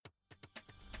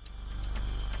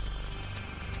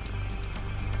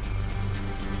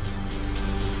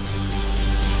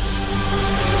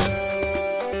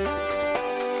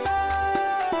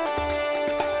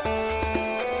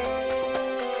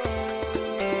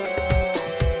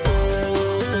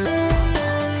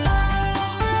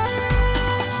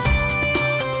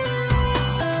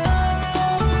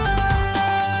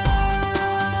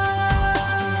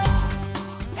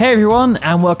Hey everyone,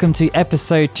 and welcome to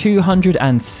episode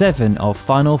 207 of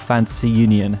Final Fantasy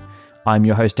Union. I'm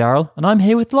your host Daryl, and I'm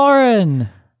here with Lauren.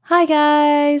 Hi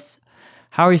guys.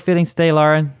 How are you feeling today,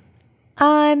 Lauren?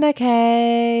 I'm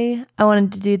okay. I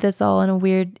wanted to do this all in a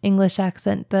weird English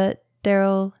accent, but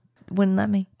Daryl wouldn't let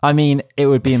me. I mean, it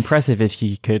would be impressive if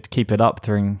you could keep it up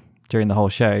during the whole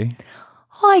show.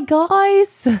 Hi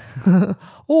guys.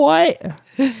 Alright.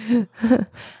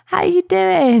 How you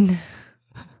doing?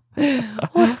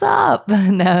 What's up?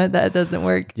 No, that doesn't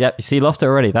work. Yep, you see, lost it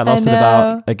already. That lasted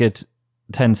about a good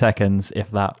 10 seconds, if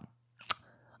that.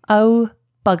 Oh,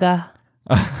 bugger.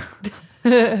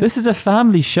 This is a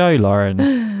family show,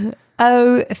 Lauren.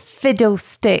 Oh,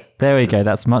 fiddlesticks. There we go,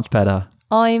 that's much better.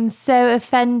 I'm so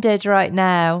offended right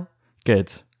now.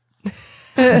 Good.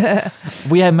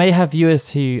 We may have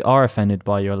viewers who are offended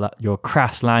by your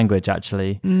crass language,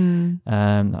 actually.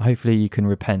 Hopefully you can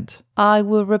repent. I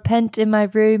will repent in my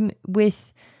room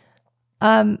with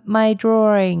my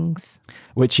drawings.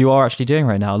 Which you are actually doing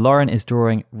right now. Lauren is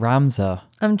drawing Ramza.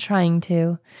 I'm trying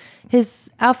to.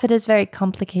 His outfit is very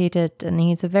complicated and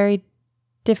he's a very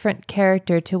different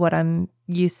character to what I'm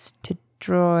used to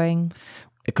drawing.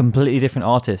 A completely different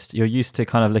artist. You're used to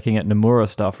kind of looking at Nomura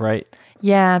stuff, right?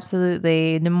 Yeah,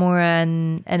 absolutely. Nomura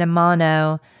and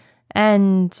Amano.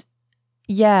 And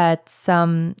yeah,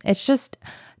 it's just,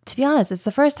 to be honest, it's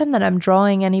the first time that I'm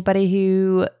drawing anybody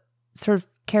who sort of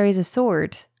carries a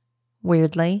sword,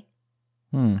 weirdly.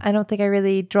 I don't think I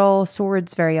really draw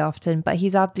swords very often, but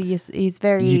he's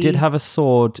very... You did have a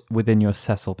sword within your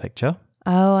Cecil picture.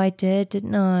 Oh, I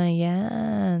didn't I?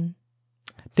 Yeah.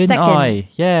 Didn't I?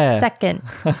 Yeah.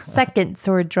 Second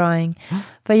sword drawing.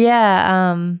 But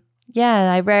yeah,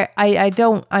 I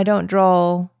don't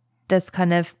draw this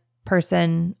kind of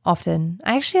person often.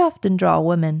 I actually often draw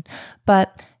women,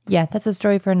 but yeah, that's a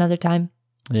story for another time.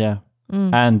 Yeah.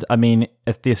 And I mean,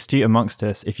 if the astute amongst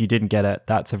us, if you didn't get it,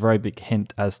 that's a very big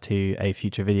hint as to a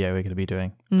future video we're going to be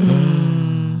doing.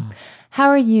 How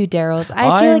are you, Daryl?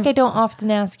 I feel like I don't often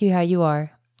ask you how you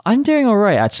are. I'm doing all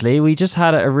right, actually. We just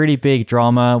had a really big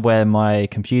drama where my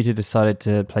computer decided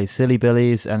to play silly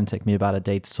billies and it took me about a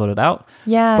day to sort it out.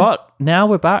 Yeah. But now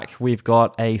we're back. We've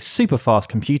got a super fast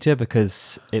computer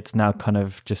because it's now kind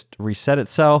of just reset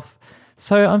itself.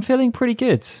 So I'm feeling pretty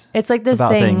good. It's like this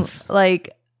thing, like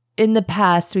in the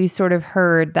past, we sort of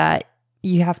heard that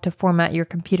you have to format your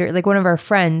computer. Like one of our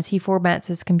friends, he formats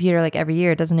his computer like every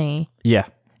year, doesn't he? Yeah.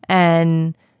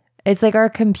 And it's like our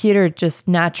computer just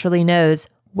naturally knows,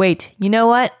 wait, you know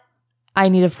what? I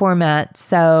need a format.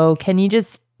 So can you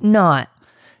just not?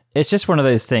 It's just one of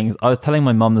those things. I was telling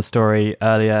my mum the story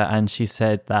earlier and she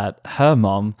said that her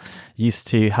mum used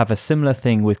to have a similar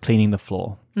thing with cleaning the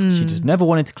floor. She just never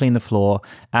wanted to clean the floor.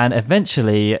 And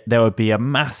eventually there would be a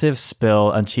massive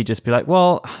spill and she'd just be like,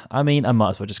 well, I mean, I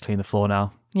might as well just clean the floor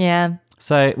now. Yeah.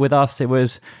 So with us, it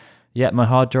was, my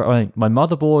my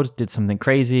motherboard did something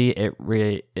crazy. It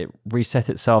reset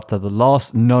itself to the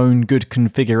last known good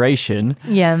configuration.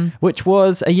 Yeah. Which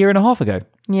was a year and a half ago.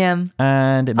 Yeah.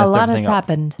 And it messed a lot everything has up.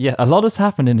 happened. Yeah, a lot has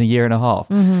happened in a year and a half.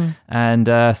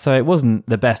 And so it wasn't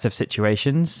the best of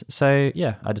situations. So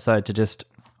yeah, I decided to just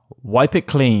wipe it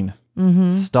clean,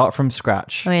 start from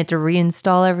scratch. We had to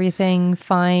reinstall everything,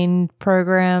 find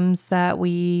programs that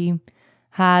we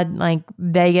had, like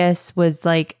Vegas was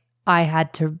like, I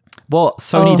had to... Well,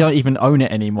 Sony don't even own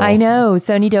it anymore. I know,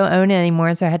 Sony don't own it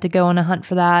anymore, so I had to go on a hunt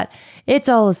for that. It's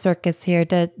all a circus here,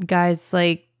 guys,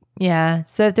 like, yeah.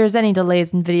 So if there's any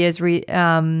delays in videos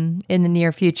in the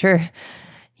near future,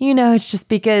 it's just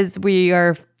because we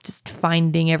are just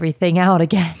finding everything out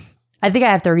again. I think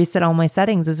I have to reset all my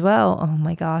settings as well. Oh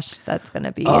my gosh, that's going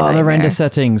to be the render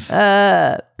settings.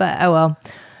 But oh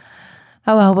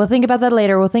well, we'll think about that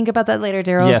later.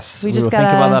 Daryl. Yes, we will think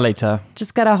about that later.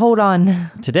 Just gotta hold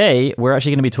on. Today, we're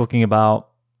actually going to be talking about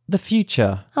the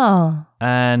future. Oh.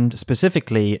 And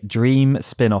specifically, dream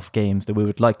spin-off games that we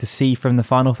would like to see from the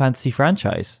Final Fantasy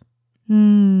franchise.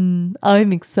 I'm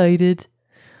excited.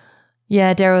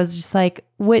 Yeah, Daryl was just like,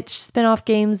 which spin-off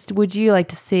games would you like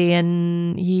to see?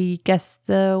 And he guessed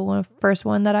the first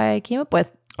one that I came up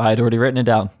with. I had already written it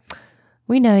down.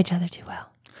 We know each other too well.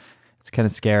 It's kind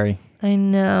of scary. I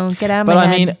know. Get out of my head. But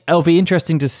I mean, it'll be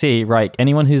interesting to see, right?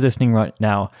 Anyone who's listening right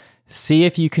now, see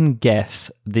if you can guess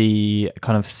the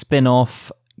kind of spin-off,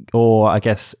 or I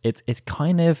guess it's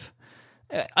kind of,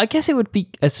 I guess it would be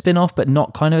a spin-off, but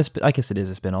not kind of I guess it is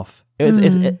a spin-off.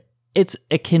 It's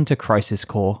akin to Crisis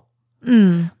Core.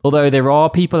 Although there are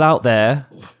people out there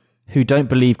who don't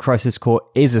believe Crisis Core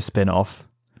is a spin-off.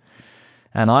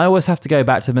 And I always have to go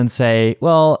back to them and say,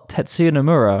 well, Tetsuya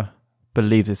Nomura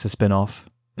believes it's a spin-off.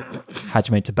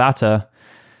 Hajime Tabata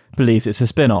believes it's a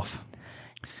spin-off.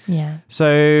 Yeah.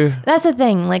 So That's the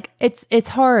thing. Like it's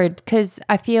hard because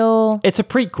I feel it's a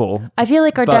prequel.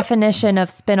 like our but- definition of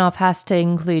spin-off has to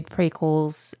include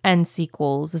prequels and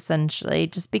sequels essentially,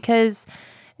 just because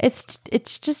it's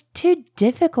just too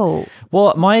difficult.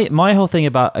 Well, my whole thing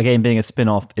about a game being a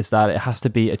spin-off is that it has to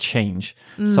be a change.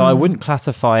 So I wouldn't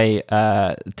classify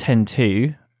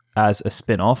 10-2 as a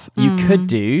spin-off. You could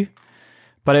do,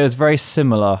 but it was very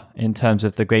similar in terms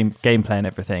of the gameplay and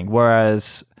everything.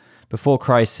 Whereas Before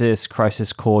Crisis,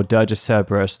 Crisis Core, Dirge of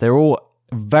Cerberus, they're all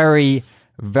very,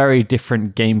 very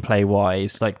different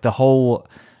gameplay-wise. Like the whole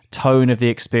tone of the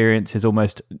experience is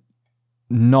almost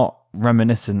not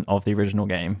reminiscent of the original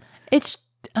game. It's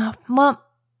well,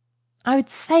 I would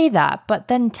say that, but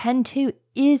then 10-2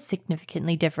 is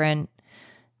significantly different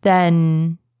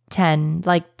than 10.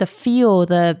 Like the feel,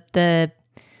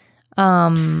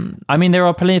 I mean, there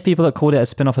are plenty of people that called it a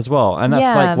spin-off as well, and that's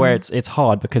like where it's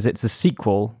hard because it's a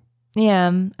sequel.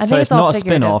 Yeah, I So think it's all not a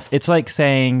figurative. spin-off. It's like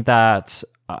saying that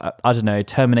I don't know,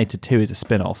 Terminator 2 is a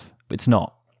spin-off. It's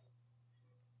not.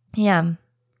 Yeah,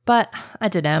 but I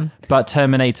don't know. But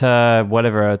Terminator,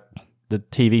 whatever, the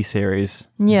TV series,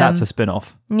 that's a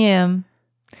spin-off. Yeah,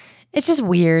 it's just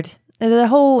weird. The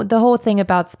whole thing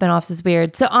about spin-offs is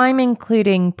weird. So I'm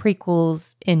including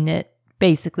prequels in it,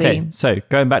 basically. Okay, so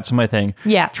going back to my thing.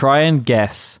 Yeah. Try and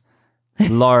guess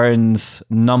Lauren's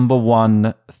number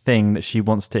one thing that she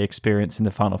wants to experience in the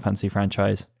Final Fantasy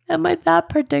franchise. Am I that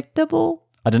predictable?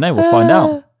 I don't know. We'll find out.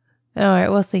 All right,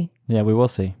 we'll see. Yeah, we will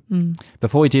see.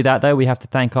 Before we do that, though, we have to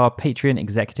thank our Patreon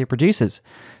executive producers.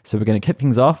 So we're going to kick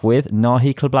things off with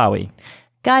Nahi Klablawi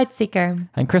Guide Seeker,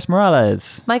 and Chris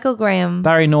Morales, Michael Graham,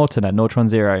 Barry Norton at Nortron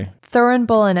Zero, Thorin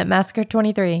Bullen at Massacre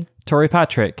 23, Tori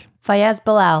Patrick, Fayez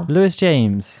Bilal, Lewis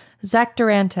James, Zach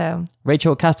Duranto,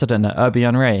 Rachel Casterton at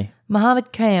Urbion Ray,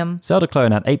 Mohammed Kam, Zelda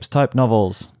Clone at Apes Type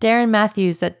Novels, Darren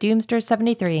Matthews at Doomster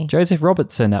 73, Joseph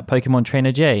Robertson at Pokemon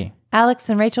Trainer J, Alex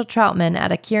and Rachel Troutman at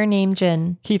Akir Name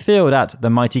Jin, Keith Field at The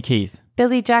Mighty Keith,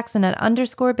 Billy Jackson at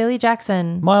 _Billy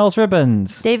Jackson, Miles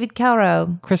Ribbons, David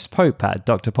Calro, Chris Pope at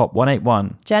Dr. Pop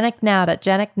 181, Janik Naud at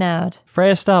Janik Naud,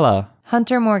 Freya Stella,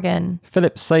 Hunter Morgan,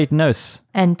 Philip Saidnos.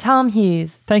 and Tom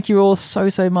Hughes. Thank you all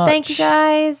so much. Thank you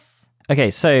guys.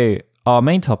 Okay, so our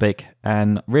main topic,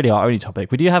 and really our only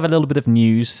topic, we do have a little bit of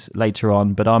news later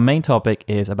on, but our main topic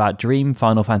is about Dream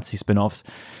Final Fantasy spin-offs.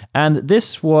 And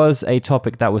this was a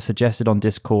topic that was suggested on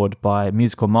Discord by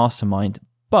Musical Mastermind,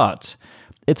 but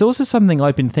it's also something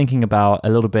I've been thinking about a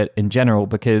little bit in general,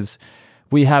 because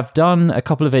we have done a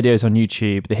couple of videos on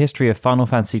YouTube, the history of Final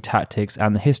Fantasy Tactics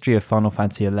and the history of Final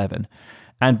Fantasy XI.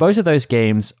 And both of those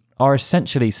games are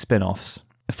essentially spin-offs.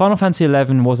 Final Fantasy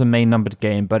XI was a main numbered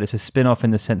game, but it's a spin-off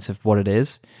in the sense of what it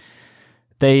is.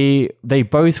 They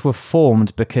both were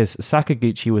formed because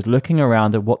Sakaguchi was looking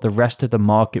around at what the rest of the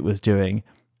market was doing,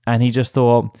 and he just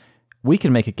thought, we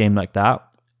can make a game like that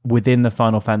within the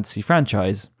Final Fantasy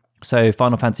franchise. So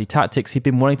Final Fantasy Tactics, he'd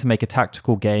been wanting to make a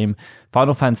tactical game.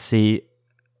 Final Fantasy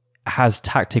has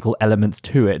tactical elements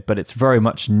to it, but it's very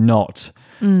much not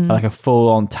like a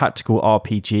full-on tactical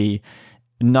RPG.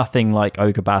 Nothing like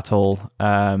Ogre Battle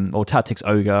or Tactics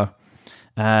Ogre.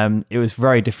 It was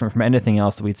very different from anything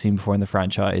else that we'd seen before in the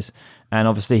franchise. And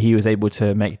obviously he was able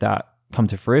to make that come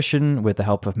to fruition with the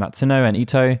help of Matsuno and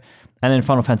Ito. And then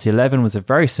Final Fantasy XI was a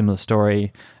very similar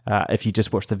story. If you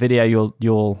just watch the video,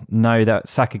 you'll know that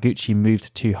Sakaguchi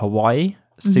moved to Hawaii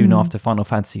soon after Final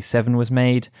Fantasy VII was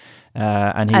made.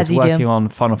 And he was working on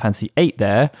Final Fantasy VIII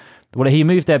there. Well, he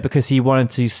moved there because he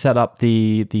wanted to set up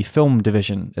the film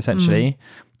division, essentially.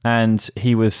 And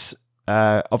he was,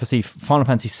 obviously, Final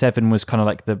Fantasy VII was kind of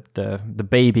like the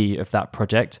baby of that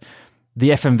project.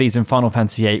 The FMVs in Final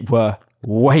Fantasy VIII were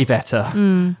way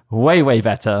better. Way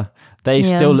better. They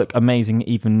still look amazing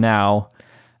even now.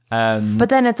 But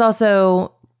then it's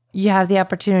also, you have the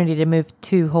opportunity to move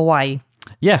to Hawaii.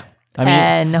 Yeah. I mean,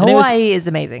 and Hawaii is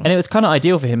amazing. And it was kind of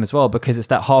ideal for him as well, because it's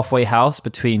that halfway house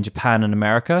between Japan and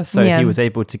America. So he was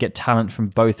able to get talent from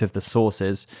both of the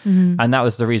sources. And that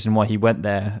was the reason why he went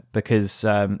there, because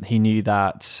he knew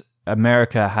that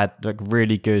America had like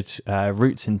really good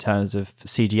roots in terms of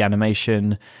CG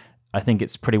animation. I think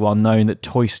it's pretty well known that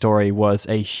Toy Story was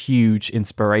a huge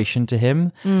inspiration to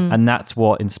him. And that's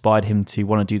what inspired him to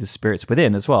want to do The Spirits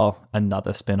Within as well.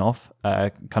 Another spin-off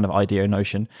kind of idea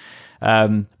notion.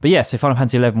 But yeah, so Final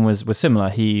Fantasy XI was similar.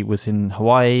 He was in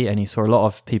Hawaii and he saw a lot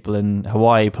of people in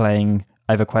Hawaii playing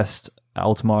EverQuest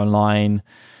Ultima Online.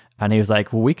 And he was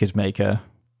like, well, we could make a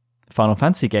Final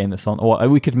Fantasy game that's on, or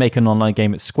we could make an online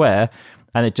game at Square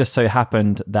And it just so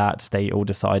happened that they all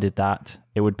decided that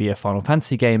it would be a Final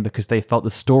Fantasy game because they felt the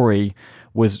story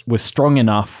was strong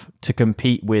enough to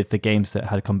compete with the games that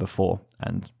had come before,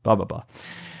 and blah, blah, blah.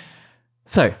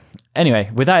 So anyway,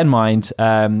 with that in mind,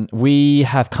 we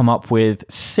have come up with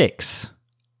 6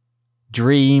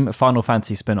 dream Final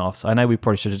Fantasy spin-offs. I know we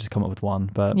probably should have just come up with one,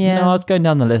 but I was going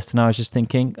down the list and I was just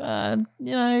thinking,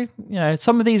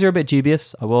 some of these are a bit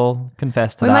dubious. I will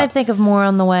confess to that. We might think of more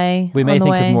on the way. We may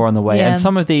think of more on the way, and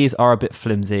some of these are a bit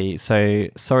flimsy. So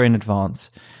sorry in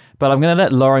advance. But I'm going to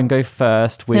let Lauren go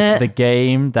first with the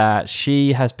game that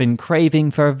she has been craving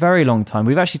for a very long time.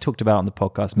 We've actually talked about it on the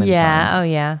podcast many times. Oh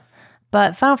yeah.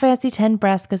 But Final Fantasy X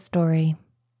Braska's story.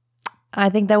 I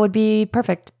think that would be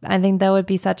perfect. I think that would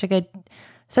be such a good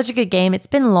game. It's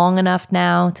been long enough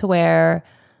now to where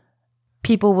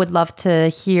people would love to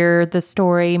hear the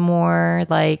story more,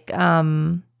 like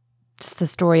just the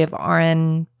story of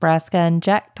Auron, Braska, and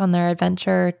Jecht on their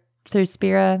adventure through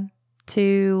Spira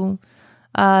to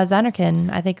Zanarkand.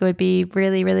 I think it would be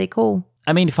really, really cool.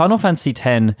 I mean, Final Fantasy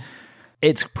X,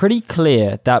 it's pretty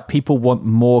clear that people want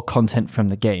more content from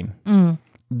the game.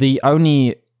 The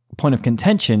only point of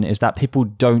contention is that people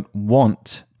don't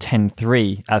want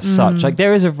 10.3 as such. Like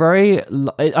there is a very,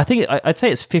 I'd say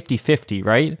it's 50-50,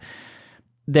 right?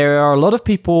 There are a lot of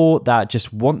people that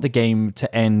just want the game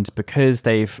to end because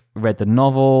they've read the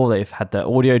novel, they've had the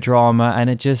audio drama, and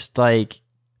it just like,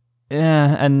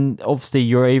 and obviously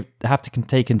you have to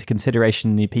take into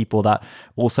consideration the people that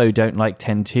also don't like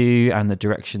 10.2 and the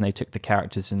direction they took the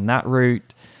characters in that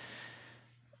route.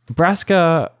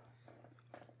 Braska,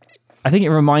 I think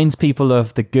it reminds people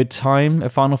of the good time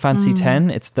of Final Fantasy X.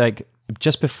 It's like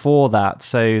just before that,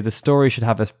 so the story should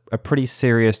have a pretty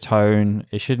serious tone.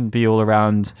 It shouldn't be all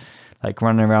around like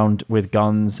running around with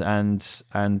guns and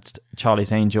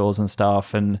Charlie's Angels and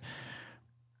stuff, and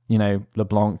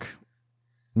LeBlanc,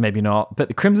 maybe not. But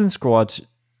the Crimson Squad,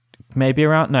 maybe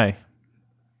around no,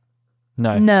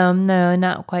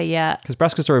 not quite yet. Because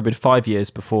Braska's story would be 5 years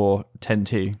before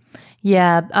 10.2.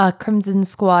 Yeah, Crimson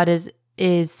Squad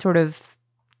is sort of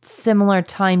similar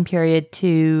time period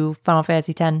to Final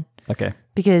Fantasy X. Okay.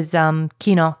 Because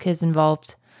Keenock is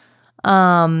involved.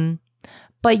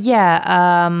 But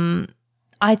yeah,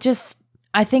 I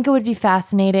think it would be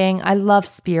fascinating. I love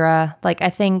Spira. Like, I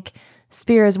think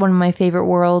Spira is one of my favorite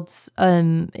worlds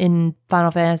in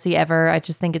Final Fantasy ever. I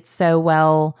just think it's so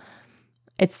well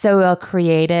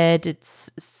created. It's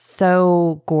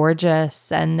so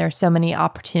gorgeous, and there's so many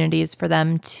opportunities for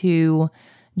them to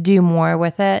do more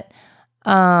with it.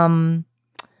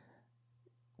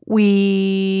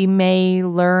 We may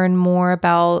learn more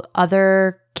about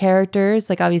other characters,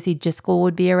 like obviously Jiskel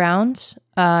would be around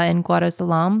in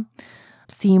Guadosalam.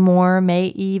 Seymour may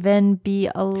even be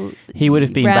he would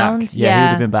have been around. Back. Yeah, he would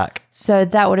have been back. So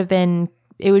that would have been,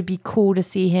 it would be cool to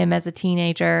see him as a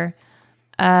teenager.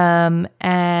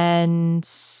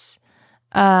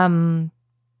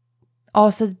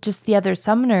 Also just the other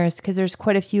summoners, because there's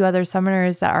quite a few other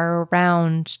summoners that are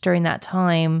around during that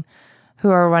time who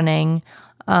are running.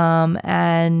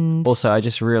 And also, I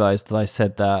just realized that I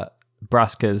said that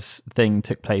Braska's thing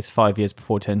took place 5 years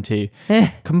before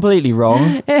 10.2. Completely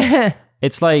wrong.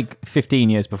 It's like 15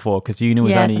 years before, because Yuna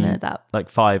was only like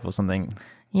 5 or something.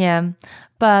 Yeah.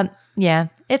 But yeah,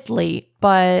 it's late.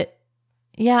 But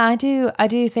yeah, I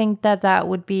do think that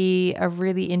would be a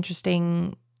really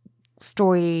interesting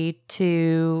story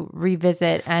to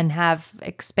revisit and have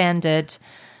expanded,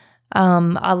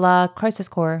 a la Crisis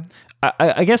Core.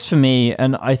 I guess for me,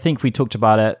 and I think we talked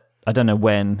about it, I don't know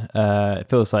when, it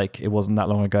feels like it wasn't that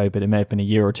long ago, but it may have been a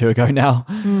year or two ago now.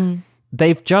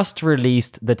 They've just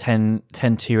released the 10.2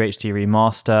 HD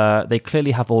remaster. They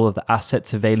clearly have all of the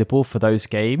assets available for those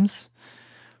games.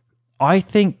 I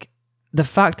think the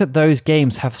fact that those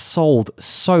games have sold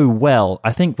so well,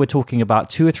 I think we're talking about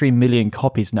 2 or 3 million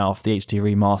copies now of the HD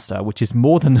remaster, which is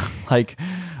more than like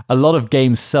a lot of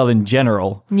games sell in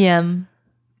general. Yeah.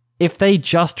 If they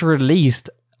just released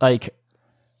like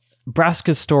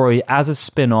Braska's story as a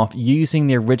spin-off using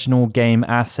the original game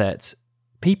assets,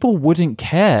 people wouldn't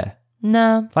care.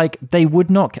 No. Like they would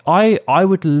not. I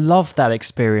would love that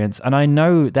experience, and I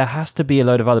know there has to be a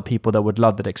load of other people that would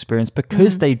love that experience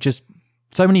because they just,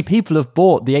 so many people have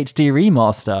bought the HD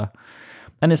remaster.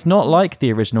 And it's not like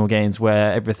the original games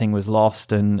where everything was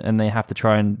lost and they have to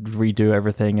try and redo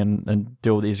everything and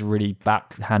do all these really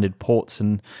backhanded ports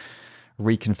and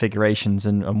reconfigurations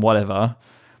and whatever.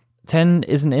 10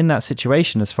 isn't in that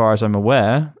situation as far as I'm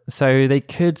aware, so they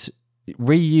could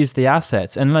reuse the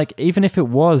assets. And like, even if it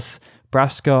was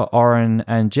Braska, Auron,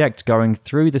 and Jecht going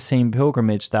through the same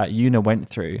pilgrimage that Yuna went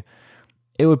through,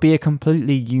 it would be a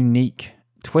completely unique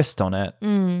twist on it.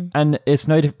 And it's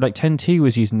no different. Like 10.2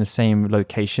 was using the same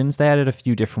locations. They added a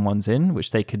few different ones in,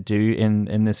 which they could do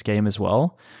in this game as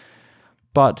well.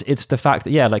 But it's the fact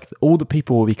that, like all the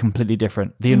people will be completely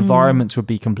different. The environments would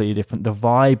be completely different. The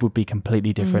vibe would be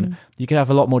completely different. You could have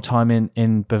a lot more time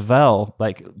in Bevelle,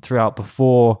 like throughout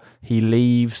before he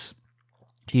leaves.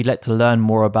 You get to learn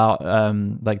more about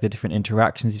like the different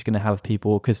interactions he's going to have with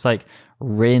people. Because like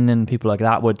Rin and people like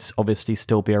that would obviously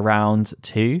still be around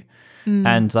too.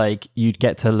 And like you'd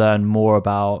get to learn more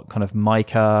about kind of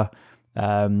Micah.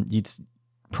 You'd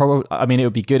probably, I mean, it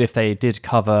would be good if they did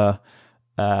cover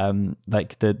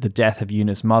like the death of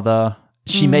Yuna's mother.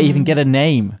 She may even get a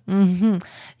name.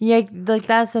 Yeah, like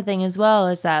that's the thing as well,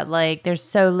 is that like there's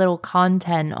so little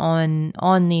content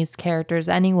on these characters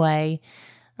anyway.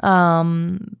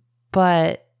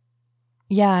 But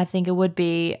yeah, I think it would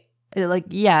be like,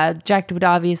 Jack would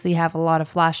obviously have a lot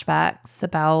of flashbacks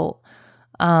about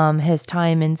his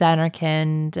time in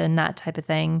Zanarkand and that type of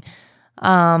thing.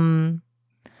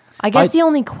 I guess the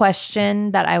only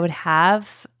question that I would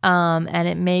have, and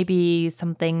it may be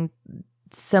something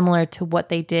similar to what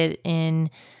they did in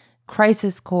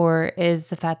Crisis Core, is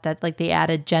the fact that like they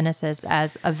added Genesis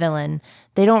as a villain.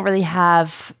 They don't really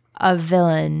have a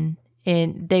villain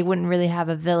they wouldn't really have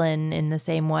a villain in the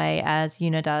same way as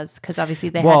Yuna does, because obviously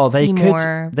they had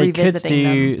Seymour they could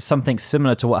do them. something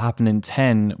similar to what happened in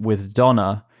 10 with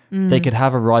Donna. They could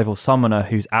have a rival summoner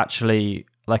who's actually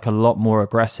like a lot more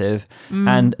aggressive.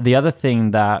 And the other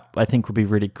thing that I think would be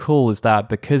really cool is that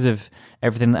because of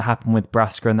everything that happened with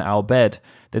Braska and the Al Bhed,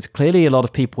 there's clearly a lot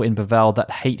of people in Bevelle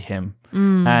that hate him.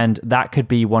 And that could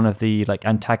be one of the like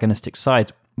antagonistic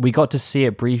sides. We got to see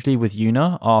it briefly with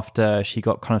Yuna after she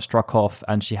got kind of struck off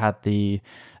and she had the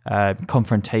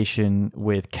confrontation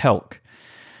with Kelk.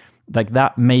 Like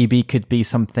that maybe could be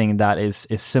something that is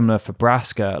similar for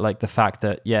Braska, like the fact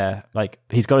that, like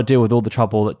he's got to deal with all the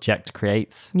trouble that Jecht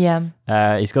creates. Yeah.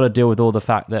 He's got to deal with all the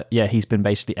fact that, he's been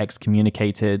basically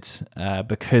excommunicated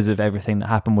because of everything that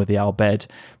happened with the Al Bhed.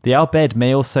 The Al Bhed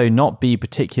may also not be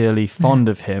particularly fond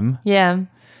of him. Yeah.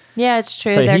 Yeah, it's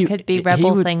true. So there could be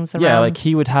rebel things around. Yeah, like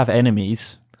he would have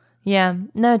enemies. Yeah.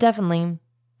 No, definitely.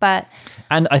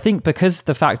 And I think because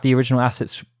the fact the original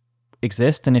assets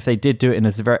exist, and if they did do it in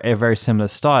a very similar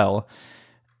style,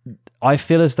 I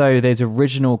feel as though those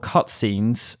original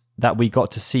cutscenes that we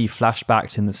got to see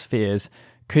flashbacked in the spheres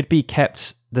could be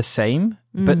kept the same,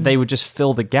 but they would just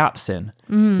fill the gaps in.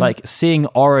 Like seeing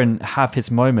Oren have his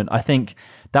moment, I think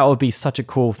that would be such a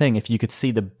cool thing if you could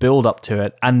see the build up to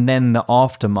it and then the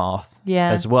aftermath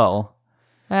as well.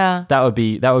 Yeah. That would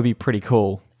be pretty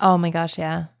cool. Oh my gosh,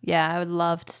 yeah. Yeah, I would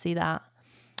love to see that.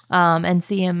 And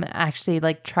see him actually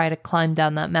like try to climb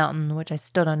down that mountain, which I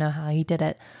still don't know how he did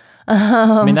it.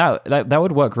 I mean, that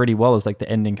would work really well as like the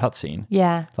ending cutscene.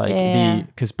 Yeah. Like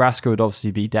because Braska would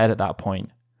obviously be dead at that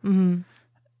point.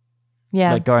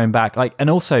 Yeah. Like going back, like, and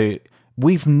also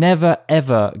we've never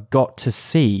ever got to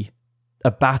see a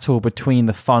battle between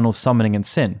the final summoning and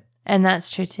Sin. And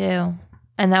that's true too.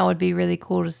 And that would be really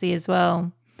cool to see as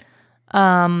well.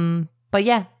 But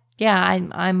yeah,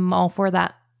 I'm all for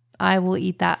that. I will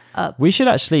eat that up. We should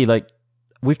actually, like,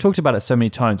 we've talked about it so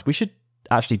many times. We should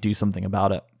actually do something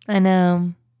about it. I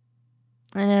know.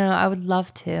 I would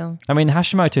love to. I mean,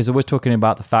 Hashimoto is always talking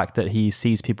about the fact that he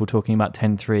sees people talking about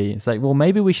 10.3. It's like, well,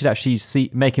 maybe we should actually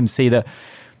make him see that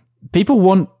people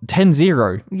want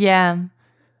 10.0. Yeah,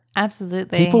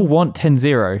 absolutely. People want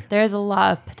 10.0. There's a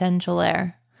lot of potential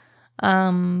there.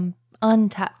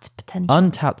 Untapped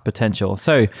potential.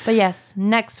 So, but yes,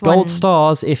 next one. Gold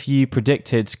stars if you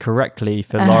predicted correctly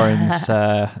for Lauren's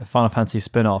Final Fantasy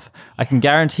spin-off. I can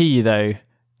guarantee you, though,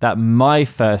 that my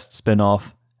first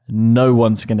spin-off, no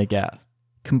one's going to get.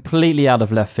 Completely out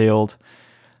of left field.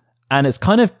 And it's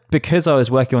kind of because I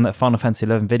was working on that Final Fantasy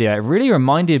 11 video, it really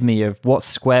reminded me of what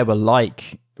Square were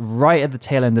like right at the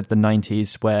tail end of the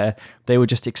 90s, where they were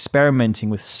just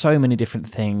experimenting with so many different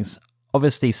things.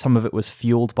 Obviously, some of it was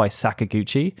fueled by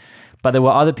Sakaguchi, but there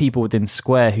were other people within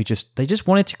Square who just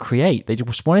wanted to create. They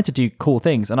just wanted to do cool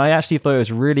things. And I actually thought it was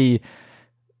really,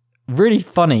 really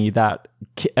funny that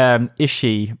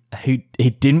Ishii, he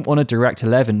didn't want to direct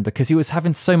 11 because he was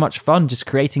having so much fun just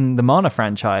creating the Mana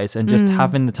franchise and just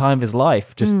having the time of his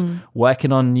life, just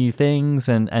working on new things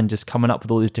and just coming up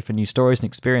with all these different new stories and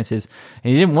experiences.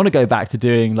 And he didn't want to go back to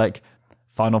doing like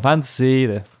Final Fantasy,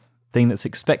 the thing that's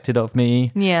expected of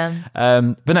me. Yeah.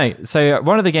 But no, so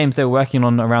one of the games they were working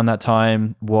on around that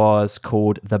time was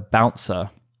called The Bouncer.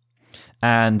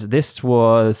 And this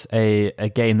was a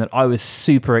game that I was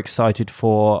super excited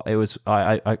for. It was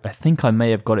I think I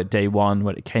may have got it day one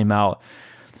when it came out,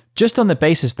 just on the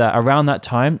basis that around that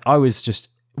time I was just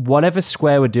whatever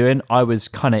Square were doing, I was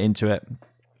kind of into it.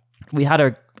 We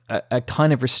had a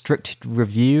kind of restricted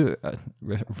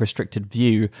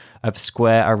view of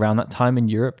Square around that time in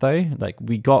Europe, though. Like,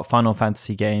 we got Final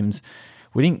Fantasy games.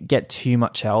 We didn't get too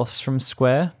much else from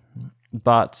Square,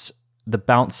 but the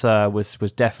Bouncer was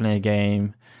definitely a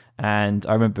game, and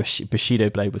I remember Bushido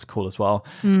Blade was cool as well.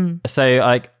 So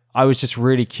like, I was just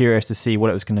really curious to see what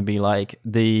it was going to be like.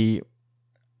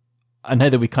 I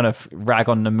know that we kind of rag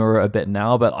on Nomura a bit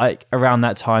now, but like around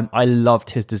that time, I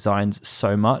loved his designs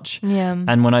so much. Yeah.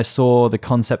 And when I saw the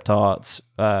concept arts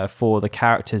for the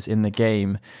characters in the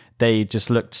game, they just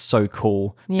looked so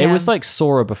cool. Yeah. It was like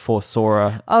Sora before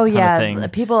Sora. Oh kind yeah, of thing.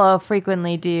 people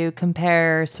frequently do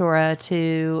compare Sora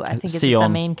to, I think it's the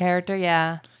Sion. main character.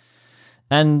 Yeah.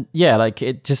 And yeah, like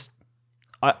it just,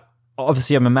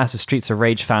 obviously I'm a massive Streets of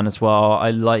Rage fan as well.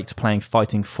 I liked playing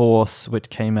Fighting Force,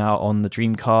 which came out on the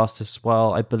Dreamcast as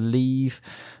well, I believe.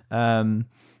 And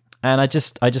I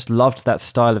just loved that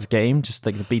style of game, just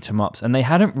like the beat 'em ups. And they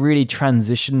hadn't really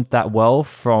transitioned that well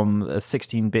from the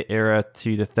 16-bit era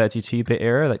to the 32-bit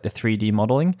era, like the 3D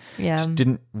modeling. Yeah. Just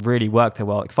didn't really work that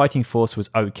well. Like Fighting Force was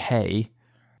okay,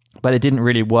 but it didn't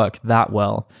really work that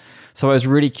well. So I was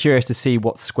really curious to see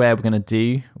what Square were going to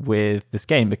do with this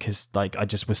game, because like I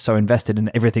just was so invested in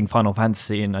everything Final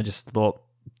Fantasy, and I just thought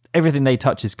everything they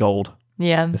touch is gold,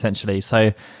 Yeah. essentially. So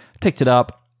I picked it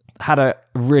up, had a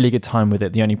really good time with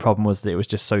it. The only problem was that it was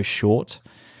just so short.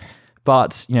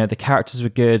 But, you know, the characters were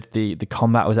good. The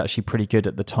combat was actually pretty good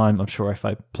at the time. I'm sure if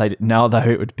I played it now, though,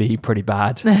 it would be pretty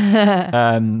bad.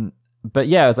 But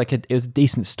yeah, it was like it was a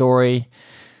decent story.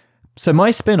 So my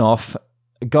spin-off,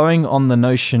 going on the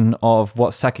notion of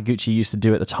what Sakaguchi used to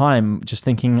do at the time, just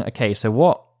thinking, okay, so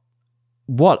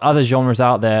what other genres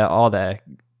out there are there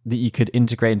that you could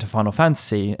integrate into Final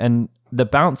Fantasy? And the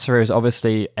Bouncer is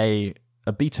obviously a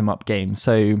beat 'em up game.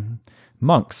 So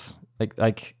monks,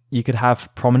 like you could have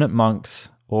prominent monks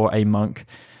or a monk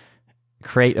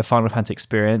create a Final Fantasy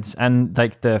experience, and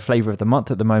like the flavor of the month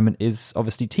at the moment is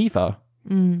obviously Tifa.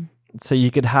 So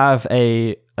you could have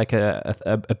a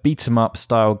beat 'em up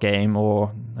style game,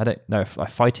 or I don't know, if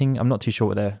fighting. I'm not too sure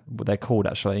what they're called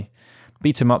actually.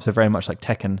 Beat 'em ups are very much like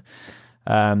Tekken,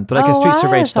 but like a Streets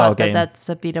of Rage style game. That's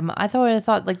a beat 'em up. I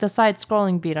thought like the side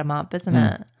scrolling beat 'em up, isn't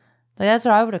it? Like that's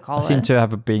what I would have called it. I seem to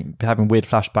have been having weird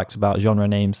flashbacks about genre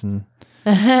names and.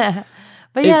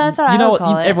 But yeah, that's what I would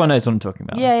call it. Everyone knows what I'm talking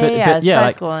about. Yeah, but yeah,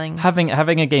 like side-scrolling.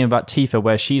 having a game about Tifa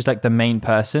where she's like the main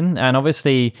person, and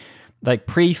obviously, like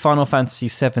pre-Final Fantasy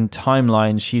VII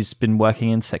timeline, she's been working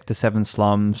in Sector 7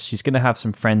 slums. She's going to have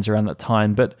some friends around that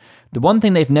time. But the one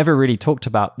thing they've never really talked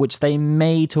about, which they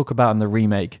may talk about in the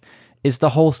remake, is the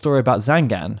whole story about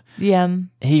Zangan. Yeah.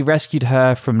 He rescued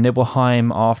her from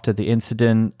Nibelheim after the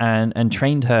incident and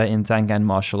trained her in Zangan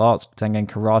martial arts, Zangan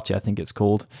karate, I think it's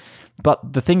called.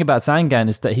 But the thing about Zangan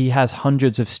is that he has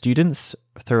hundreds of students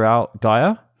throughout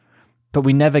Gaia, but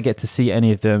we never get to see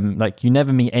any of them. Like, you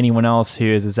never meet anyone else who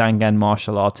is a Zangan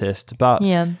martial artist. But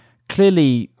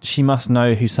clearly, she must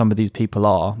know who some of these people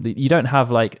are. You don't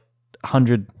have like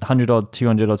 100 odd,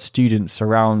 200 odd students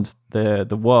around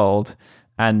the world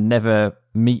and never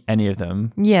meet any of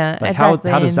them. Yeah, like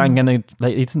exactly. How does Zangan,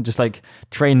 like, he doesn't just like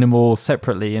train them all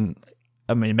separately? And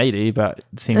I mean, maybe, but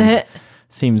it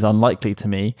seems unlikely to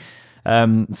me.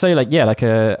 So like, yeah, like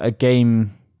a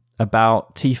game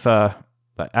about Tifa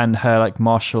and her like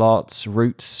martial arts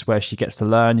roots, where she gets to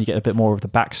learn. You get a bit more of the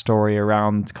backstory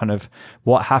around kind of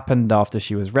what happened after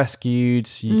she was rescued.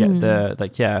 You get the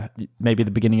like, yeah, maybe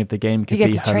the beginning of the game could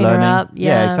be her learning. Her up.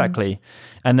 Yeah, exactly.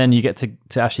 And then you get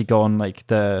to actually go on like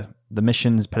the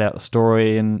missions, play out the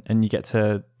story, and you get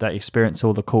to that experience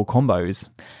all the cool combos.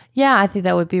 Yeah, I think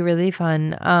that would be really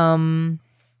fun.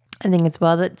 I think as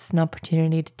well that's an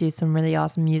opportunity to do some really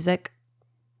awesome music.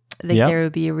 I think there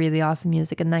would be really awesome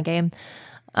music in that game.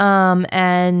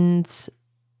 And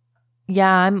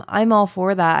yeah, I'm all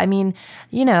for that. I mean,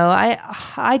 you know,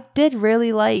 I did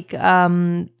really like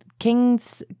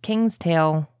King's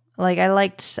Tale. Like I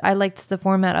liked the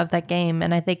format of that game,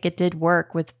 and I think it did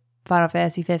work with Final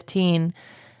Fantasy 15.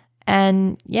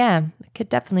 And yeah, it could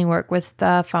definitely work with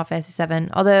Final Fantasy 7.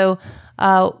 Although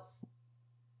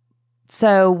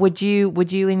so would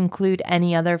you include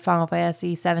any other Final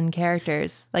Fantasy 7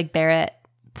 characters like Barrett?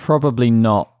 Probably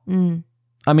not.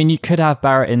 I mean, you could have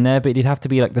Barrett in there, but he'd have to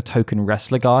be like the token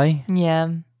wrestler guy. Yeah,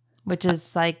 which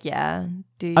is like, yeah.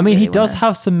 I mean, he does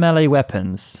have some melee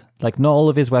weapons. Like, not all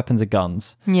of his weapons are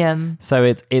guns. Yeah.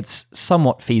 So it's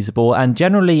somewhat feasible. And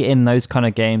generally in those kind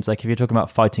of games, like if you're talking about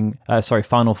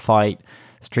Final Fight,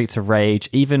 Streets of Rage,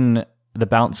 even the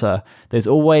Bouncer, there's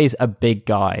always a big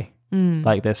guy.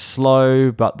 Like they're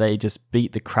slow, but they just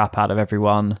beat the crap out of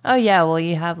everyone. Oh yeah, well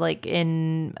you have like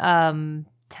in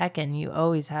Tekken, you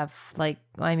always have like,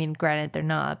 I mean, granted they're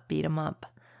not a beat 'em up.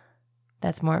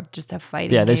 That's more of just a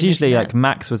fighting. Yeah, there's game, usually isn't like it?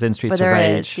 Max was in Streets But of there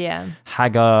Rage. is, yeah.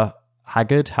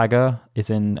 Haggard is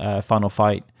in Final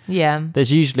Fight. Yeah.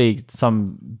 There's usually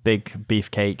some big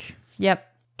beefcake. Yep.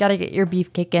 Got to get your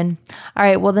beefcake in. All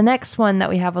right. Well, the next one that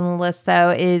we have on the list,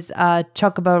 though, is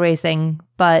Chocobo Racing,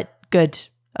 but good.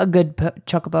 A good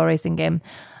Chocobo Racing game.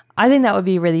 I think that would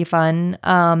be really fun.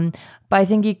 But I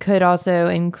think you could also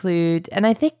include, and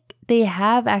I think they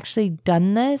have actually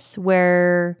done this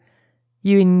where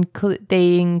you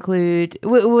include,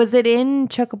 was it in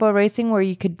Chocobo Racing where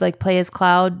you could like play as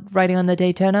Cloud riding on the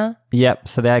Daytona? Yep.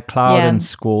 So they had Cloud Yeah. and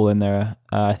Squall in there.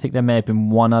 I think there may have been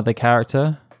one other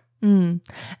character. And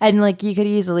like you could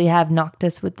easily have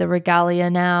Noctis with the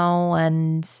Regalia now,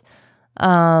 and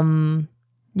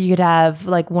you could have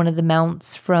like one of the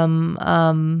mounts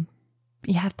from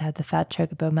you have to have the Fat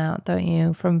Chocobo mount, don't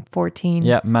you? From 14.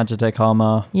 Yep. Magitech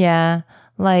armor. Yeah.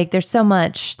 Like there's so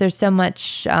much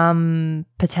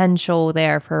potential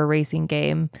there for a racing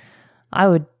game. I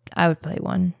would play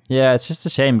one. Yeah, it's just a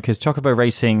shame because Chocobo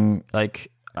Racing,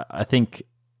 like, I think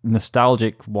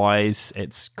nostalgic wise,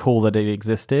 it's cool that it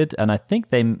existed. And I think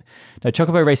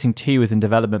Chocobo Racing 2 was in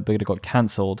development, but it got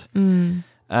cancelled.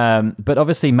 But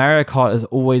obviously, Mario Kart has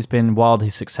always been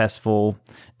wildly successful.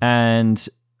 And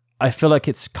I feel like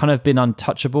it's kind of been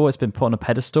untouchable. It's been put on a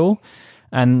pedestal.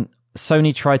 And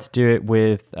Sony tried to do it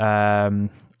with Mod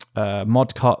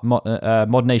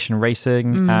Nation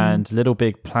Racing and Little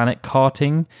Big Planet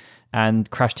Karting, and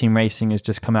Crash Team Racing has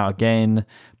just come out again.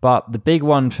 But the big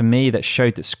one for me that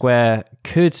showed that Square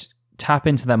could tap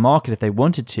into that market if they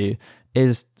wanted to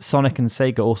is Sonic and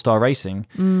Sega All-Star Racing.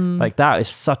 Like that is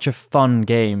such a fun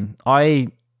game. I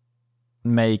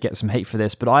may get some hate for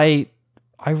this, but I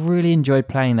really enjoyed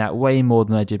playing that way more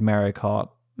than I did Mario Kart.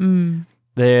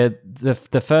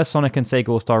 The first Sonic and Sega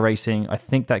All-Star Racing, I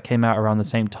think that came out around the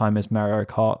same time as Mario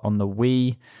Kart on the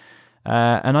Wii.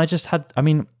 And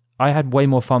I had way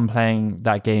more fun playing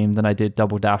that game than I did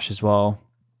Double Dash as well.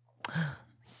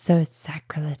 So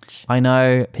sacrilege. I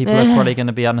know people are probably going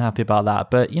to be unhappy about that,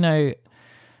 but you know,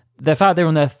 the fact they're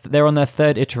on their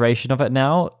third iteration of it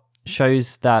now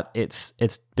shows that it's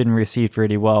been received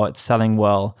really well. It's selling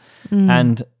well,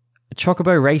 and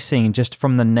Chocobo Racing, just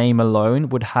from the name alone,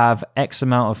 would have X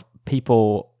amount of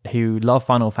people who love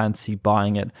Final Fantasy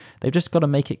buying it. They've just got to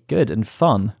make it good and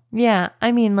fun. Yeah,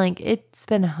 I mean, like it's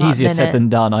been a hot Easier minute. said than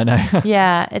done, I know.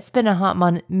 Yeah, it's been a hot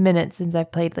minute since I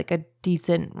played like a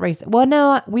decent race. Well,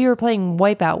 no, we were playing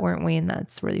Wipeout, weren't we? And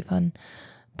that's really fun.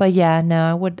 But yeah,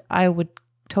 no, I would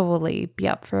totally be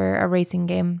up for a racing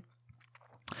game.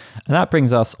 And that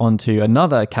brings us on to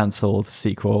another cancelled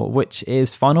sequel, which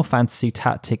is Final Fantasy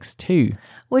Tactics 2.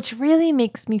 Which really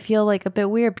makes me feel like a bit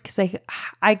weird because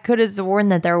I could have sworn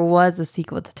that there was a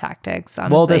sequel to Tactics,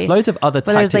 honestly. Well, there's loads of other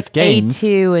but Tactics there's like games.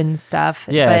 A2 and stuff.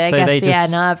 Yeah, but I so guess, they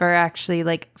just... never actually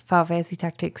like Final Fantasy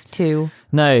Tactics 2.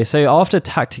 No, so after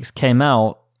Tactics came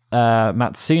out,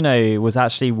 Matsuno was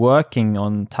actually working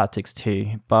on Tactics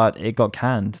 2, but it got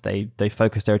canned. They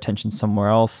focused their attention somewhere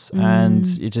else, and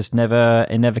it just never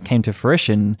came to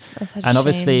fruition. That's such And a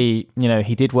obviously, you know,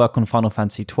 he did work on Final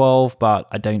Fantasy 12, but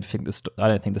I don't think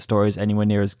the story is anywhere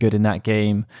near as good in that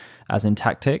game as in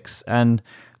Tactics. And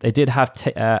they did have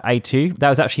A2. That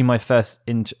was actually my first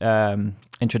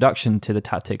introduction to the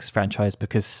Tactics franchise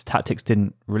because Tactics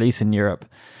didn't release in Europe.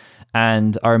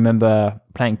 And I remember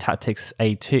playing Tactics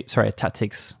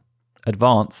Advance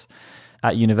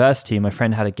at university. My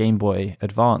friend had a Game Boy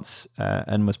Advance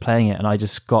and was playing it, and I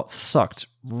just got sucked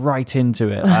right into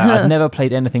it. I've never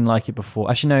played anything like it before.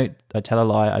 Actually, no, I tell a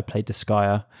lie. I played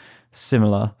Disgaea,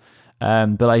 similar,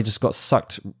 but I just got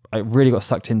sucked. I really got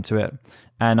sucked into it,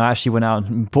 and I actually went out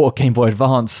and bought a Game Boy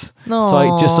Advance, so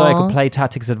I could play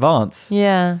Tactics Advance.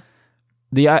 Yeah.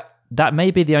 That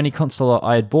may be the only console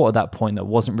I had bought at that point that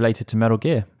wasn't related to Metal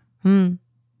Gear.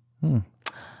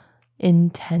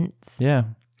 Intense. Yeah.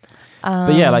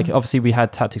 But yeah, like obviously we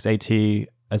had Tactics A2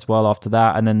 as well after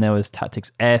that. And then there was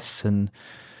Tactics S and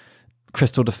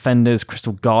Crystal Defenders,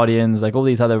 Crystal Guardians, like all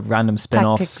these other random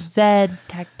spin-offs. Tactics Z,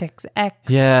 Tactics X.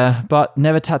 Yeah, but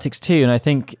never Tactics 2. And I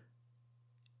think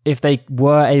if they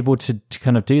were able to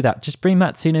kind of do that, just bring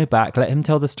Matsuno back, let him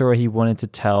tell the story he wanted to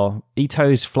tell.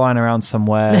 Ito's flying around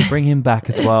somewhere, bring him back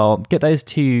as well. Get those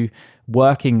two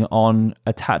working on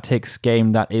a tactics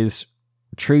game that is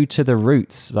true to the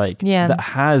roots, that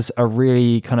has a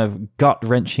really kind of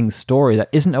gut-wrenching story that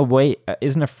isn't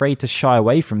afraid to shy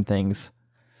away from things.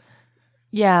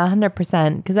 Yeah,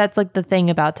 100%. Because that's like the thing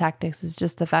about tactics is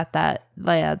just the fact that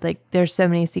like there's so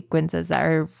many sequences that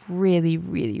are really,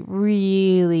 really,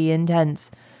 really intense.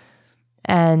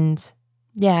 And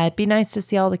yeah, it'd be nice to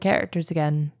see all the characters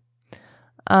again.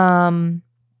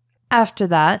 After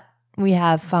that, we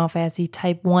have Final Fantasy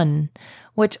Type 1,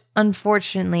 which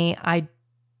unfortunately I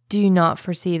do not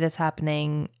foresee this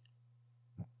happening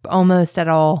almost at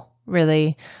all,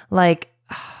 really. Like,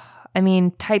 I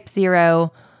mean, Type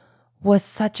 0 was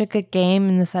such a good game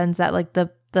in the sense that like the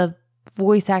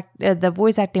voice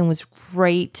acting was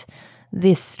great,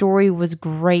 the story was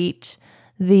great.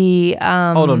 Hold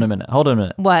on a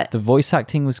minute. What? The voice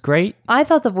acting was great. I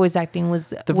thought the voice acting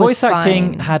was The voice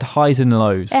acting fine. had highs and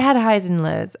lows. It had highs and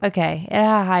lows. Okay, it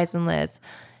had highs and lows.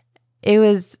 It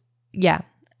was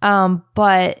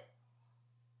but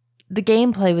the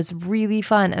gameplay was really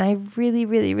fun, and I really,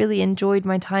 really, really enjoyed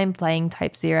my time playing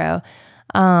Type 0.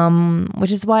 Which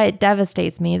is why it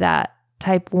devastates me that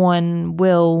Type 1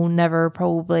 will never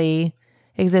probably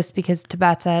exist because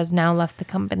Tabata has now left the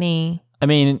company. I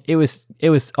mean, it was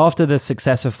after the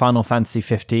success of Final Fantasy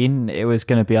 15, it was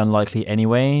going to be unlikely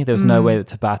anyway. There was no way that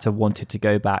Tabata wanted to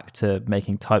go back to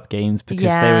making type games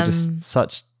because they were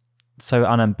just so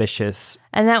unambitious.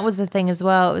 And that was the thing as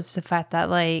well. It was the fact that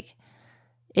like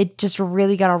it just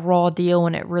really got a raw deal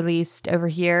when it released over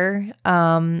here.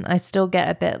 I still get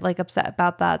a bit like upset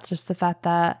about that. Just the fact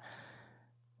that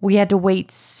we had to wait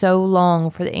so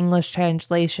long for the English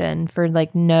translation for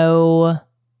like no.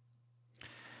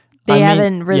 They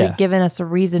haven't really given us a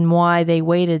reason why they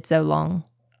waited so long.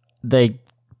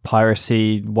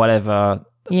 Piracy, whatever.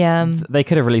 Yeah. They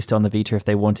could have released it on the Vita if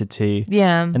they wanted to.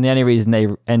 Yeah. And the only reason they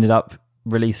ended up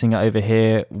releasing it over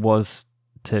here was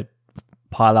to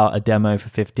pile out a demo for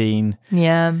 15.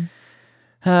 Yeah.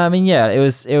 I mean, yeah, it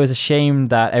was a shame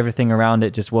that everything around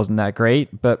it just wasn't that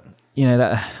great, but you know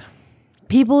that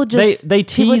people just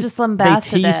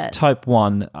lambasted teased it. Type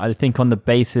 1, I think, on the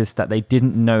basis that they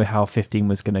didn't know how 15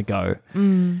 was going to go.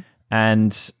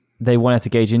 And they wanted to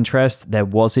gauge interest. There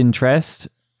was interest.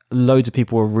 Loads of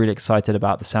people were really excited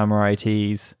about the Samurai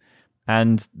teas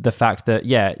and the fact that,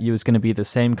 yeah, it was going to be the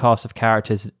same cast of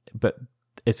characters, but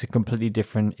it's a completely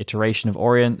different iteration of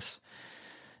Orients.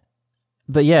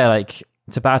 But yeah, like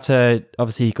Tabata,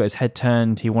 obviously he got his head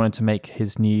turned. He wanted to make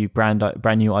his new brand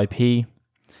new IP,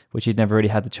 which he'd never really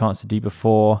had the chance to do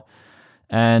before.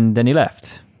 And then he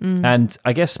left. And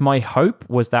I guess my hope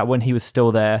was that when he was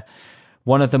still there,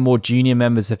 one of the more junior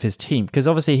members of his team, because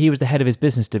obviously he was the head of his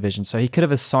business division, so he could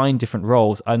have assigned different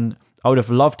roles. And I would have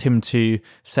loved him to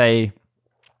say,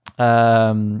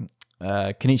 Kenichi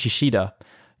Shida,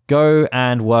 go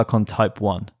and work on Type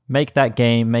 1. Make that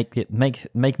game,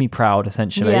 make me proud,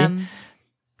 essentially. Yeah.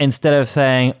 Instead of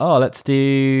saying, oh, let's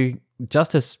do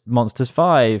Justice Monsters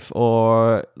 5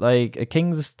 or like A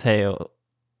King's Tale.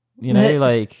 You know,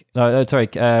 like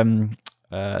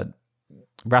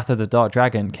Wrath of the Dark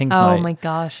Dragon, King's Knight. Oh my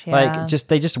gosh, yeah. Like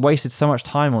they just wasted so much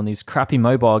time on these crappy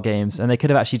mobile games, and they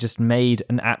could have actually just made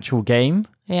an actual game.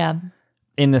 Yeah.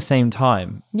 In the same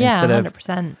time. Yeah,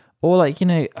 100%. Or like, you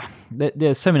know,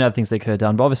 there's so many other things they could have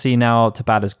done, but obviously now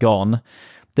Tabata's gone.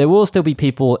 There will still be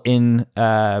people in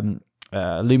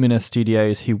Luminous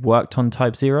Studios who worked on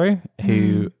Type 0,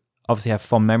 who obviously have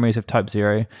fond memories of Type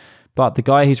 0, but the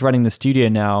guy who's running the studio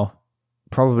now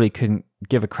probably couldn't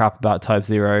give a crap about Type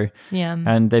 0. Yeah.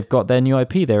 And they've got their new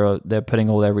IP they're putting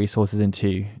all their resources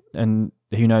into, and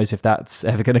who knows if that's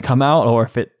ever going to come out or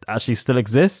if it actually still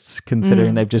exists,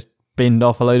 considering they've just binned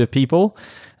off a load of people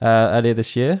earlier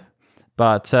this year.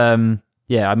 But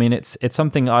yeah, I mean, it's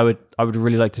something I would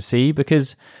really like to see,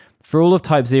 because for all of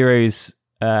Type 0's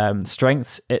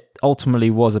strengths, it ultimately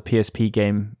was a PSP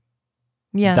game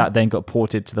that then got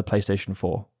ported to the PlayStation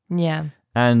 4. Yeah.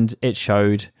 And it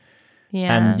showed.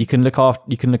 Yeah. And you can look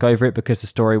over it because the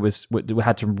story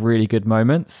had some really good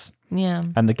moments. Yeah.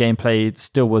 And the gameplay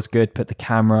still was good, but the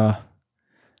camera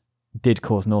did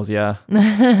cause nausea.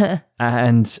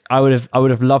 And I would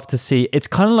have loved to see. It's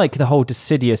kind of like the whole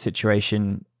Dissidia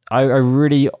situation. I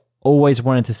really always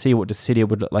wanted to see what Dissidia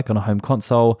would look like on a home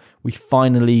console. We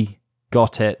finally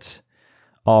got it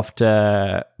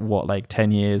after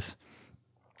 10 years.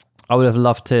 I would have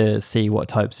loved to see what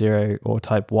Type 0 or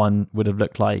Type 1 would have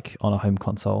looked like on a home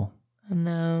console.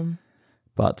 No.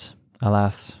 But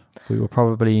alas, we will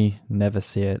probably never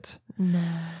see it. No.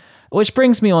 Which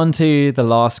brings me on to the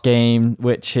last game,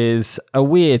 which is a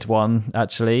weird one,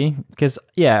 actually. Because,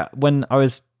 yeah, when I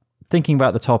was thinking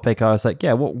about the topic, I was like,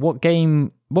 yeah, what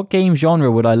game genre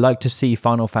would I like to see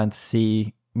Final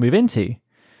Fantasy move into?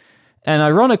 And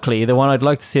ironically, the one I'd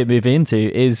like to see it move into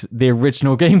is the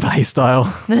original gameplay style,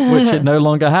 which it no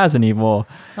longer has anymore.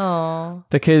 Oh.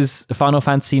 Because Final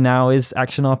Fantasy now is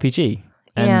action RPG.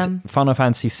 And Yeah. Final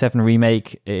Fantasy VII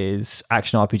Remake is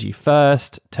action RPG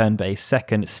first, turn-based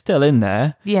second, still in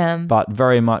there, Yeah. but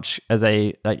very much as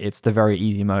it's the very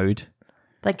easy mode.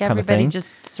 Like kind of everybody thing.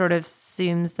 just sort of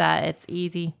assumes that it's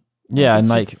easy. Yeah, and it's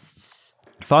like just-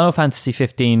 Final Fantasy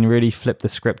 15 really flipped the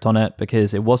script on it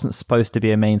because it wasn't supposed to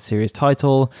be a main series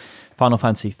title. Final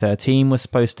Fantasy 13 was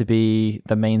supposed to be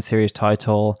the main series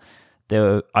title.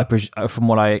 From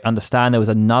what I understand, there was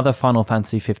another Final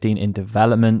Fantasy 15 in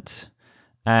development,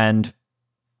 and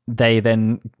they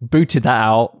then booted that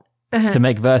out to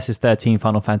make Versus 13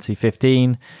 Final Fantasy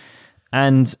 15,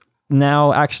 and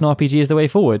now action RPG is the way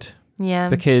forward yeah.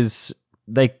 because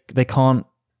they can't,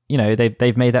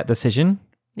 they've made that decision.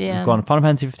 Yeah. We've gone Final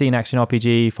Fantasy 15 action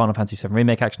RPG, Final Fantasy 7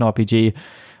 Remake action RPG,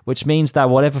 which means that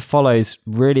whatever follows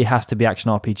really has to be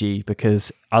action RPG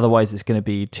because otherwise it's going to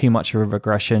be too much of a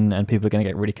regression and people are going to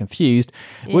get really confused,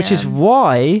 which is Yeah.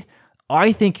 why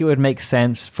I think it would make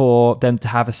sense for them to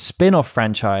have a spin-off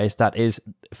franchise that is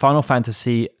Final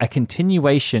Fantasy, a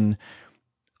continuation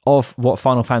of what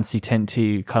Final Fantasy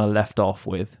 10-2 kind of left off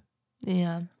with.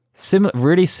 Yeah.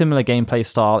 Really similar gameplay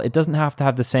style. It doesn't have to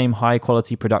have the same high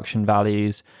quality production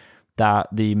values that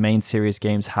the main series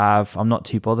games have. I'm not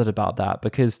too bothered about that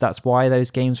because that's why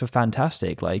those games were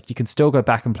fantastic. Like you can still go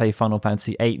back and play Final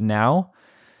Fantasy 8 now.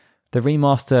 The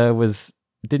remaster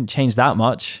didn't change that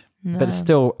much, but it's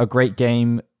still a great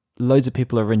game. Loads of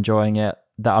people are enjoying it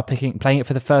that are playing it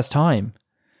for the first time.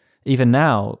 Even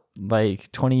now,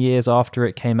 like 20 years after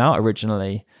it came out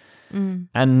originally.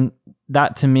 And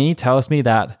that to me tells me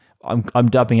that I'm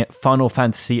dubbing it Final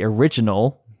Fantasy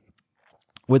Original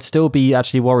would still be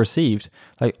actually well received.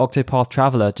 Like Octopath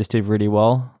Traveler just did really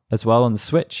well as well on the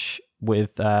Switch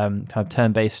with kind of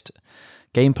turn-based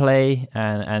gameplay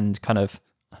and kind of,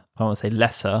 I don't want to say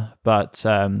lesser, but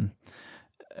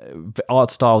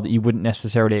art style that you wouldn't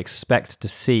necessarily expect to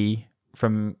see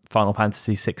from Final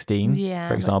Fantasy 16,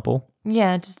 for example.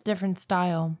 Yeah, just different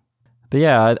style. But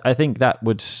yeah, I think that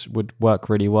would work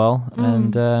really well.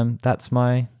 And that's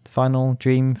my final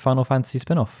dream Final Fantasy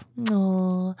spin-off.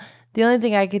 Oh, the only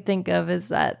thing I could think of is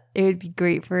that it would be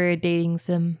great for a dating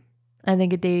sim. I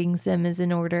think a dating sim is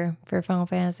in order for Final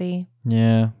Fantasy.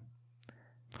 Yeah.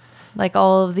 Like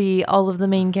all of the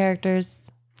main characters.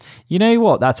 You know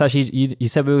what? That's actually, you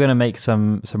said we were going to make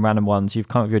some random ones. You've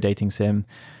come up with your dating sim.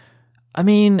 I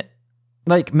mean,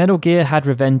 like Metal Gear had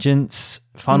Revengeance.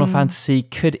 Final Fantasy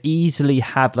could easily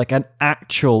have like an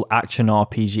actual action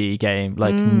RPG game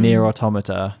like Nier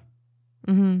Automata.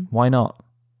 Why not?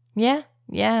 Yeah,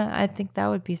 I think that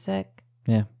would be sick.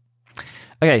 Yeah.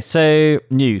 Okay, so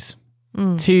news.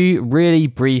 2 really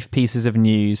brief pieces of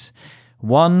news.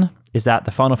 One is that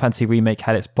the Final Fantasy remake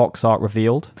had its box art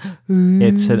revealed.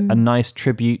 It's a nice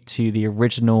tribute to the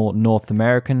original North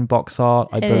American box art,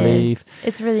 I believe.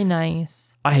 It's really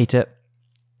nice. I hate it.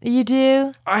 You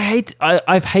do?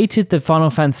 I've hated the Final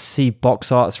Fantasy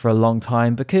box arts for a long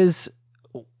time because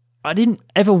I didn't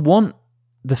ever want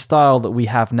the style that we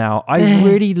have now. I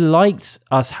really liked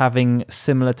us having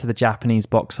similar to the Japanese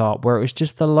box art where it was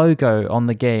just the logo on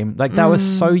the game. Like that was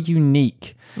so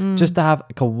unique just to have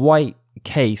like a white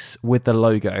case with the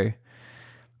logo.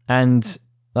 And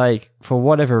like for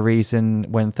whatever reason,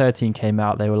 when 13 came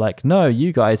out, they were like, no,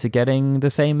 you guys are getting the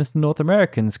same as the North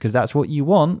Americans because that's what you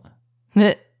want.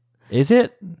 Is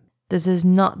it? This is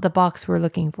not the box we're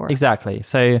looking for. Exactly.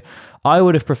 So I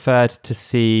would have preferred to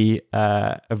see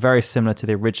a very similar to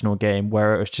the original game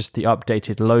where it was just the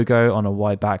updated logo on a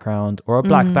white background or a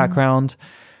black background.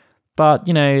 But,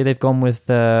 they've gone with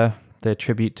the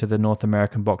tribute to the North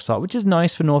American box art, which is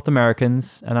nice for North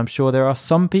Americans. And I'm sure there are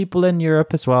some people in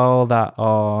Europe as well that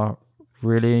are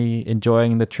really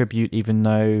enjoying the tribute, even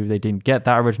though they didn't get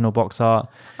that original box art.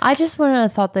 I just wouldn't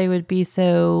have thought they would be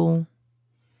so...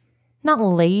 not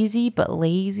lazy, but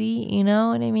lazy, you know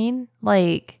what I mean?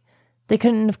 Like, they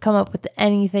couldn't have come up with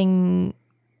anything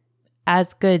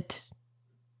as good.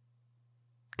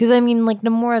 Because, I mean, like,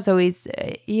 Nomura's always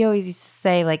used to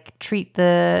say, like, treat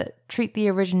the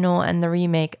original and the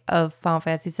remake of Final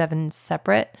Fantasy VII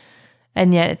separate.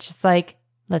 And yet it's just like,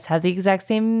 let's have the exact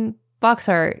same box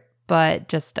art, but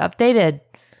just updated.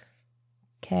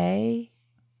 Okay.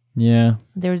 Yeah.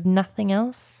 There's nothing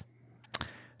else.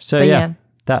 So, But yeah.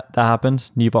 That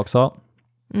happened. New box art.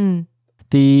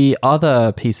 The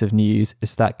other piece of news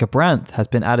is that Gabranth has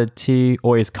been added to,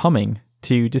 or is coming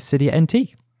to, Dissidia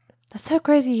NT. That's so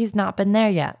crazy he's not been there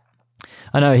yet.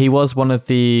 I know he was one of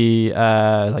the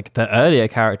the earlier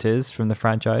characters from the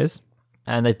franchise.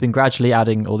 and they've been gradually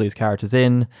adding all these characters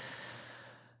in.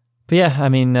 But yeah, I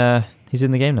mean, he's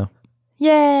in the game now.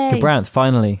 Yay! Gabranth,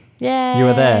 finally. Yay! You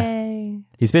were there.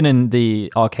 He's been in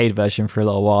the arcade version for a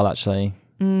little while, actually,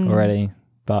 already.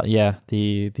 But yeah,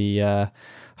 the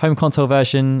home console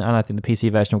version and I think the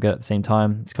PC version will get at the same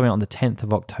time. It's coming out on the 10th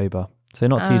of October. So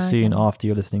not too soon after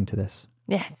you're listening to this.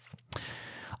 Yes.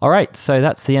 All right, so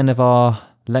that's the end of our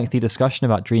lengthy discussion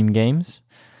about Dream Games.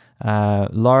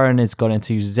 Lauren has got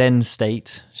into Zen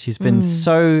state. She's been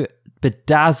so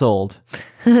bedazzled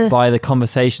by the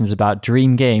conversations about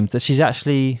Dream Games that she's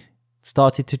actually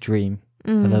started to dream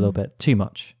a little bit. Too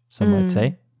much, some might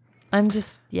say. I'm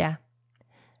just, yeah.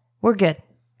 We're good.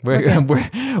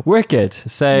 We're good.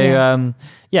 So,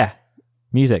 yeah,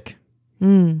 music.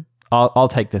 I'll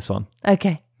take this one.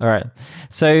 Okay. All right.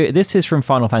 So this is from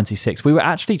Final Fantasy VI. We were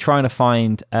actually trying to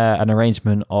find an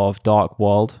arrangement of Dark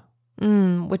World.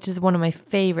 Which is one of my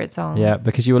favorite songs. Yeah,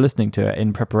 because you were listening to it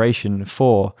in preparation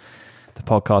for the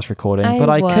podcast recording.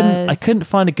 I couldn't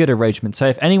find a good arrangement. So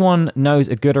if anyone knows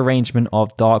a good arrangement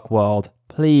of Dark World,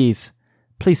 please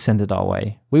send it our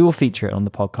way. We will feature it on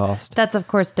the podcast. That's of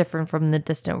course different from the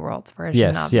Distant Worlds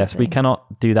version. Yes, we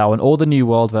cannot do that one or the New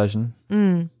World version.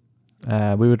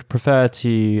 We would prefer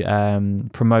to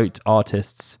promote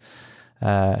artists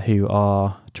who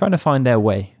are trying to find their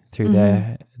way through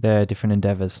their different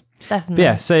endeavors. Definitely. But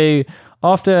yeah, so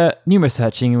after numerous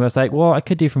searching, I was like, well, I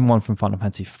could do one from Final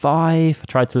Fantasy V. I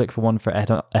tried to look for one for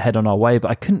Ahead on Our Way,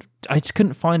 but I just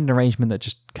couldn't find an arrangement that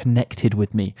just connected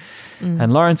with me.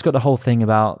 And Lauren's got the whole thing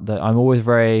about that I'm always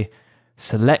very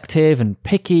selective and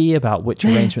picky about which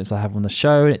arrangements I have on the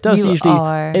show. And it does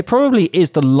it probably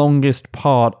is the longest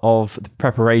part of the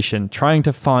preparation, trying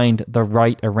to find the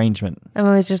right arrangement. I'm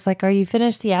always just like, are you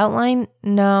finished the outline?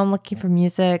 No, I'm looking for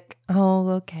music. Oh,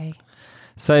 okay.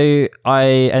 So I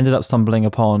ended up stumbling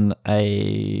upon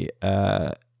a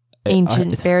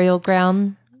ancient burial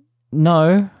ground.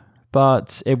 No,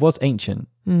 but it was ancient.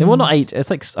 Well, not 8. It's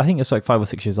like, I think it's like 5 or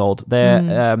 6 years old. They're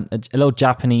a little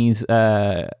Japanese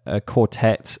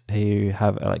quartet who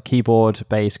have like keyboard,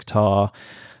 bass, guitar,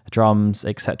 drums,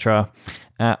 etc.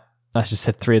 I just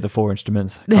said 3 of the 4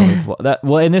 instruments.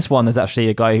 Well, in this one, there's actually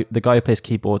the guy who plays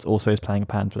keyboards also is playing a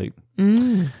pan flute.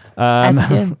 And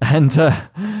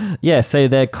so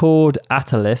they're called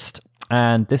Atalist,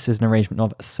 and this is an arrangement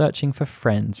of Searching for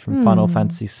Friends from Final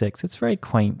Fantasy VI. It's very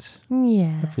quaint.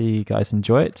 Yeah. Hopefully you guys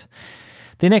enjoy it.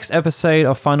 The next episode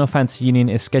of Final Fantasy Union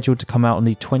is scheduled to come out on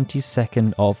the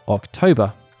 22nd of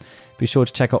October. Be sure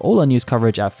to check out all our news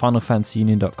coverage at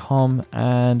finalfantasyunion.com.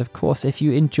 And of course, if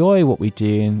you enjoy what we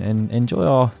do and enjoy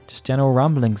our just general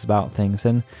ramblings about things,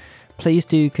 then please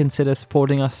do consider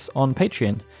supporting us on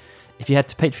Patreon. If you head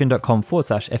to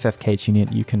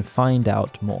patreon.com/ffkunion, you can find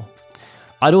out more.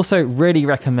 I'd also really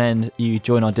recommend you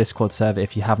join our Discord server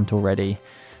if you haven't already.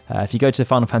 If you go to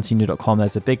finalfantasyunion.com,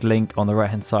 there's a big link on the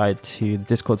right-hand side to the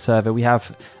Discord server. We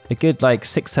have a good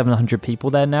 600-700 people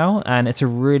there now, and it's a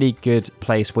really good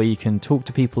place where you can talk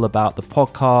to people about the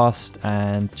podcast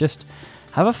and just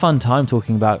have a fun time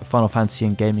talking about Final Fantasy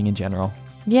and gaming in general.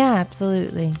 Yeah,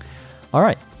 absolutely. All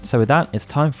right, so with that, it's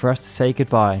time for us to say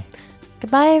goodbye.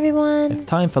 Goodbye, everyone. It's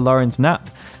time for Lauren's nap,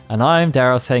 and I'm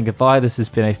Daryl saying goodbye. This has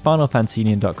been a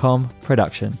finalfantasyunion.com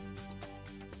production.